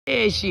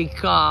Here she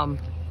come.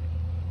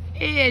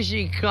 Here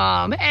she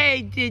come.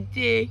 Hey,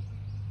 Tee.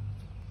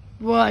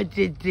 What,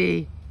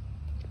 Tee?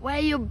 Where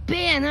you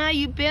been, huh?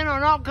 You been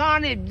on all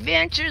kind of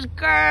adventures,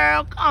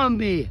 girl? Come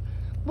here.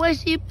 What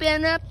she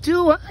been up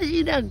to, huh?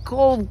 She done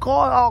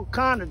caught all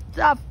kind of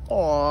stuff.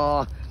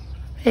 Oh,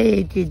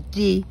 hey,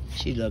 Tee.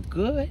 She look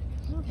good.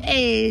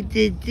 Hey,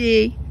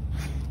 Tee.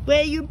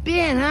 Where you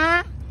been,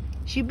 huh?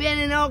 She been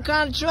in all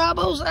kind of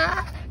troubles,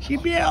 huh? She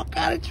been in all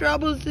kind of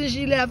troubles since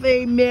she left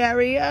Aunt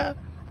Mary, huh?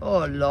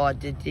 Oh,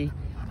 Lord, Tee.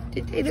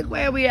 Tee, look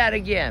where we at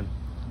again.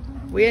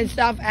 We in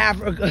South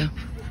Africa.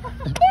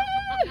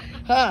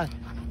 Huh?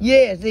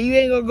 Yeah, so you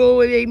ain't gonna go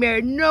with Aunt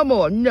Mary no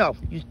more. No,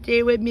 you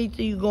stay with me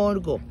till you going to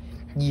go.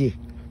 Yeah,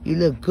 you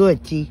look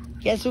good, Tee.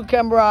 Guess who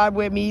come ride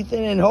with me,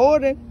 Ethan and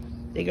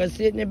Horton? They gonna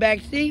sit in the back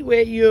seat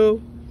with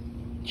you.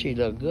 She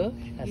look good.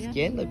 Her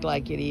skin look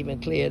like it even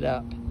cleared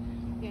up.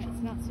 Yeah,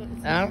 it's not so.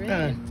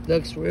 It's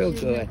looks real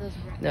good.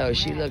 No,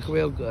 she look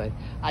real good.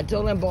 I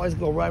told them boys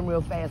go run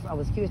real fast. I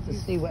was curious to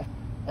see where.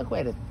 Look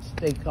where the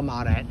thing come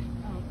out at.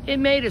 It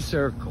made a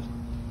circle.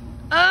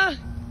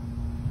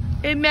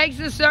 It makes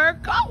a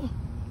circle.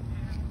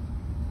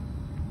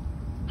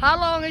 How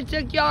long it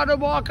took y'all to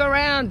walk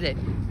around it?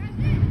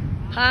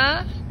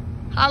 Huh?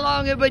 How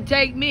long it would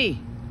take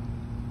me?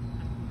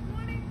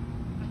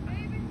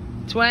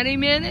 20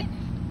 minutes?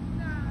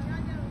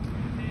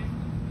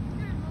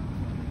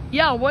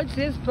 Yo, what's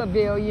this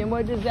pavilion?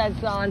 What does that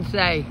sign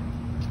say?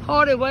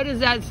 Hold it, what does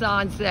that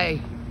sign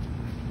say?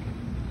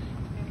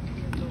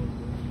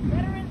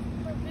 Veterans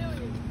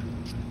Pavilion.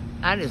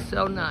 That is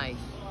so nice.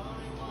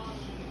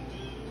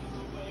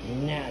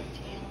 Now,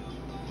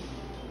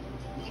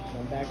 she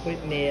come back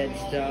with Ned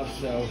stuff,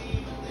 so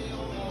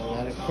a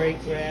lot of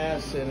crate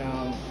grass,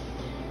 and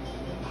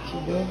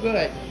she's doing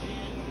good.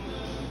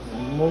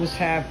 I'm most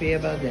happy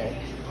about that.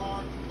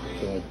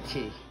 Good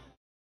Tee.